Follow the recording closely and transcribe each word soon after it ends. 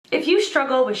you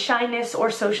struggle with shyness or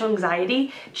social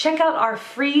anxiety, check out our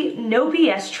free No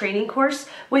BS training course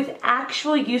with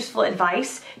actual useful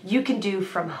advice you can do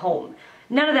from home.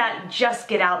 None of that just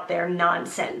get out there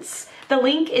nonsense. The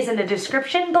link is in the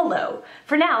description below.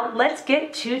 For now, let's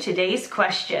get to today's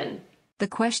question. The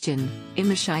question,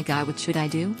 I'm a shy guy, what should I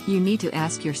do? You need to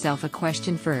ask yourself a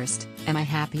question first. Am I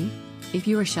happy? If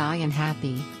you are shy and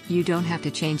happy, you don't have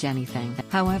to change anything.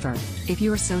 However, if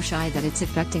you are so shy that it's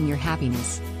affecting your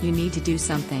happiness, you need to do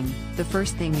something. The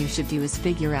first thing you should do is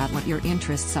figure out what your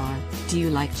interests are. Do you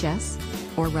like chess?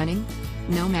 Or running?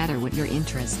 No matter what your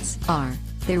interests are,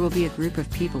 there will be a group of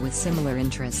people with similar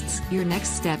interests. Your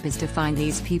next step is to find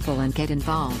these people and get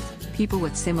involved. People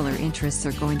with similar interests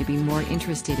are going to be more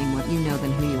interested in what you know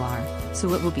than who you are,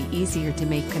 so it will be easier to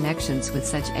make connections with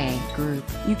such a group.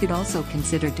 You could also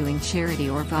consider doing charity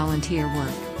or volunteer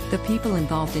work. The people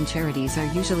involved in charities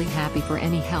are usually happy for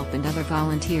any help, and other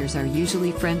volunteers are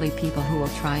usually friendly people who will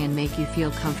try and make you feel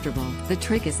comfortable. The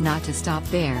trick is not to stop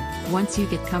there. Once you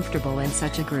get comfortable in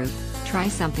such a group, try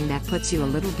something that puts you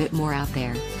a little bit more out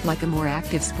there, like a more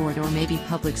active sport or maybe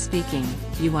public speaking.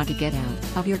 You want to get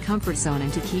out of your comfort zone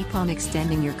and to keep on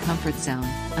extending your comfort zone,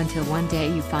 until one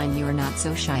day you find you are not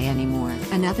so shy anymore.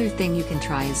 Another thing you can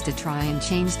try is to try and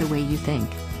change the way you think.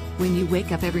 When you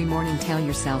wake up every morning, tell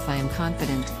yourself, I am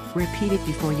confident. Repeat it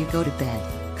before you go to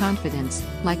bed. Confidence,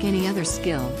 like any other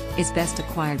skill, is best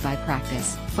acquired by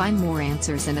practice. Find more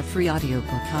answers and a free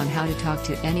audiobook on how to talk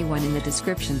to anyone in the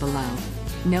description below.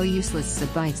 No useless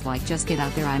advice like just get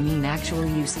out there. I mean actual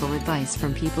useful advice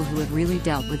from people who have really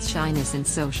dealt with shyness and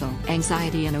social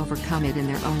anxiety and overcome it in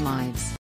their own lives.